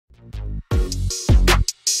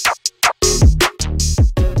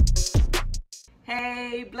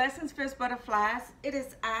Hey, blessings, fierce butterflies. It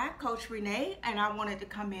is I, Coach Renee, and I wanted to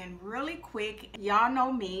come in really quick. Y'all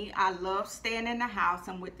know me. I love staying in the house,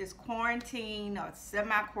 and with this quarantine or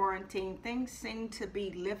semi-quarantine, things seem to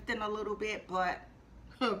be lifting a little bit, but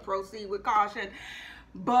proceed with caution.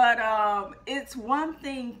 But it's one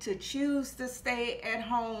thing to choose to stay at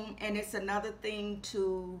home, and it's another thing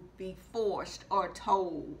to be forced or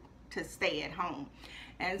told to stay at home.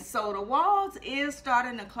 And so the walls is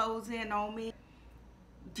starting to close in on me.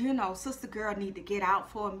 You know, sister girl need to get out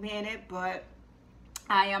for a minute, but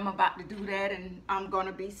I am about to do that, and I'm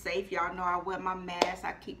gonna be safe. Y'all know I wear my mask,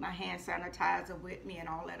 I keep my hand sanitizer with me and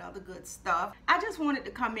all that other good stuff. I just wanted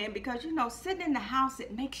to come in because, you know, sitting in the house,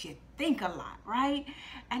 it makes you think a lot, right?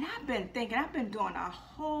 And I've been thinking, I've been doing a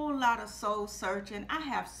whole lot of soul searching. I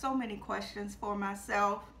have so many questions for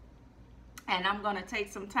myself, and I'm gonna take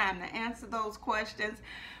some time to answer those questions.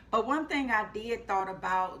 But one thing I did thought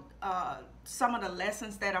about, some of the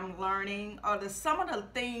lessons that I'm learning, or some of the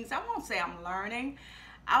things, I won't say I'm learning,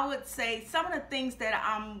 I would say some of the things that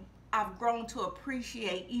I've grown to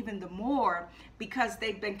appreciate even the more because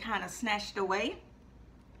they've been kind of snatched away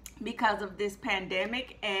because of this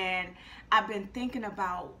pandemic. And I've been thinking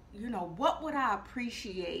about, you know, what would I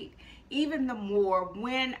appreciate even the more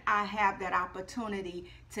when I have that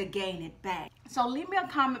opportunity to gain it back. So leave me a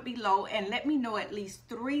comment below and let me know at least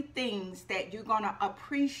 3 things that you're gonna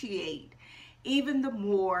appreciate even the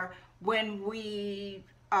more when we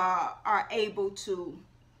are able to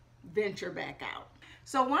venture back out.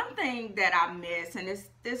 So one thing that I miss, and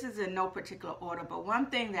this is in no particular order, but one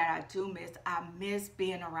thing that I do miss, I miss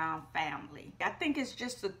being around family. I think it's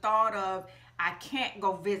just the thought of I can't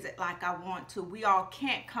go visit like I want to. We all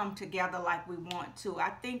can't come together like we want to.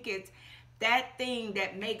 I think it's that thing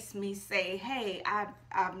that makes me say, hey,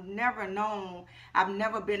 I've never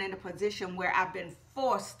been in a position where I've been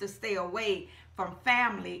forced to stay away from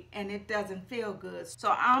family and it doesn't feel good.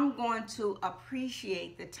 So I'm going to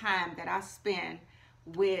appreciate the time that I spend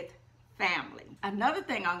with family. Another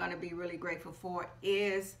thing I'm going to be really grateful for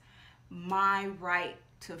is my right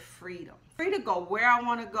to freedom. Free to go where I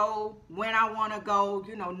want to go, when I want to go.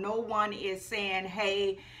 You know, no one is saying,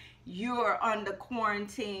 hey, you're under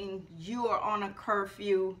quarantine, you are on a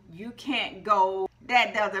curfew, you can't go.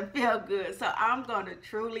 That doesn't feel good. So I'm going to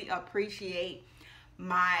truly appreciate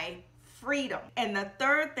my freedom. And the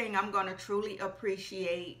third thing I'm going to truly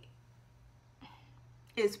appreciate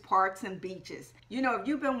is parks and beaches. You know, if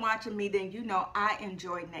you've been watching me, then you know I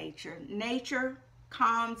enjoy nature. Nature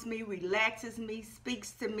calms me, relaxes me,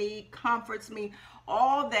 speaks to me, comforts me,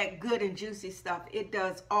 all that good and juicy stuff. It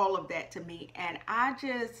does all of that to me. And I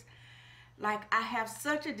just, like, I have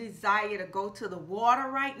such a desire to go to the water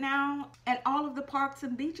right now, and all of the parks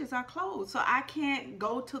and beaches are closed. So I can't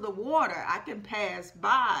go to the water. I can pass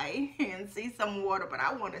by and see some water, but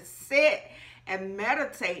I want to sit and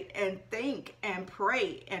meditate and think and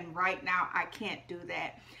pray. And right now I can't do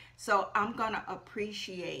that. So I'm going to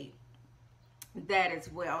appreciate that as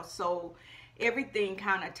well. So everything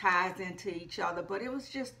kind of ties into each other, but it was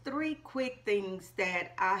just 3 quick things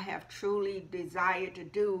that I have truly desired to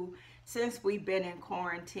do since we've been in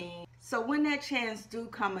quarantine. So when that chance do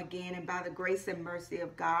come again, and by the grace and mercy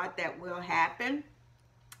of God that will happen,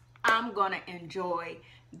 I'm gonna enjoy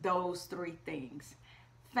those 3 things: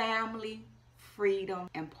 family, freedom,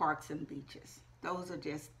 and parks and beaches. Those are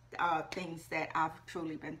just things that I've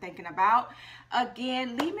truly been thinking about.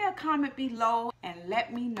 Again, leave me a comment below and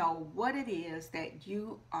let me know what it is that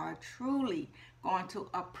you are truly going to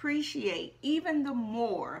appreciate even the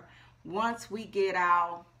more once we get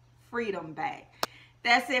our freedom back.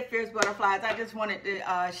 That's it, fierce butterflies. I just wanted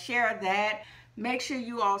to share that. Make sure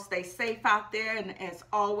you all stay safe out there, and as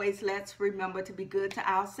always, let's remember to be good to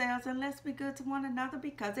ourselves, and let's be good to one another,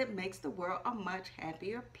 because it makes the world a much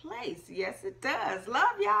happier place. Yes, it does.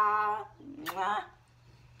 Love y'all. Mwah.